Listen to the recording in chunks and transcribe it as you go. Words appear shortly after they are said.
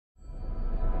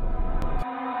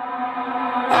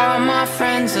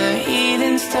friends are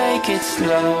heathens, take it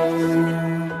slow.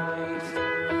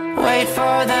 Wait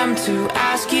for them to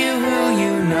ask you who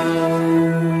you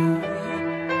know.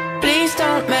 Please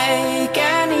don't make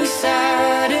any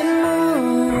sudden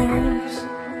moves.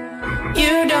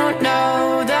 You don't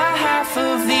know the half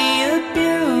of the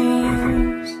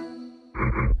abuse.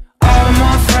 All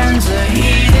my friends are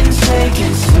heathens, take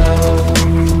it slow.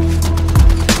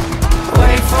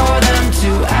 Wait for them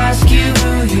to ask you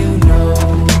who you know.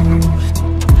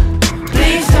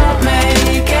 Please don't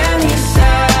make any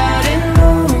sudden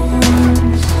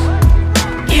moves.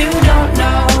 You don't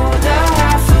know the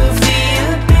half of the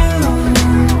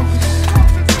abuse.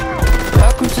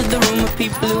 Welcome to the room of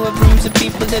people who have rooms of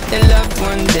people that they loved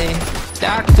one day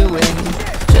docked away.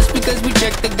 Just because we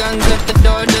check the guns at the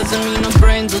door doesn't mean our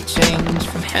brains will change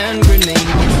from hand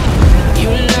grenades. You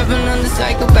love another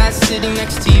psychopath sitting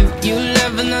next to you. You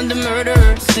love another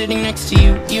murderer sitting next to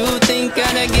you. You think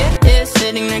I'd get here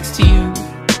sitting next to you,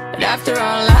 but after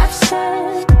all I've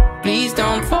said, please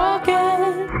don't forget.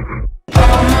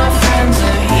 All my friends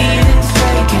are heathens,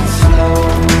 take it slow.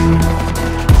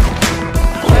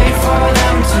 Wait for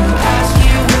them to ask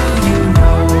you who you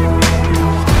know.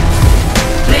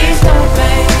 Please don't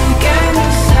make any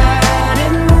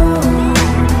sudden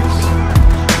moves.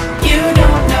 You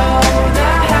don't know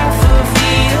the half of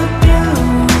the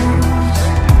abuse.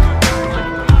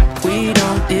 We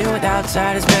don't deal with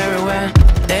outsiders very well.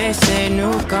 They say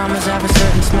newcomers have a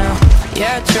certain smell.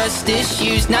 Yeah, trust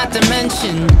issues not to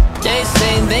mention. They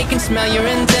say they can smell your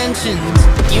intentions.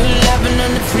 You laughing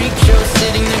on the freak show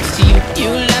sitting next to you. You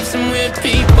laugh some weird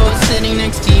people sitting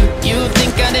next to you. You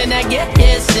think how did I get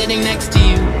here sitting next to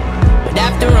you, but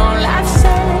after all I've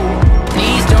said,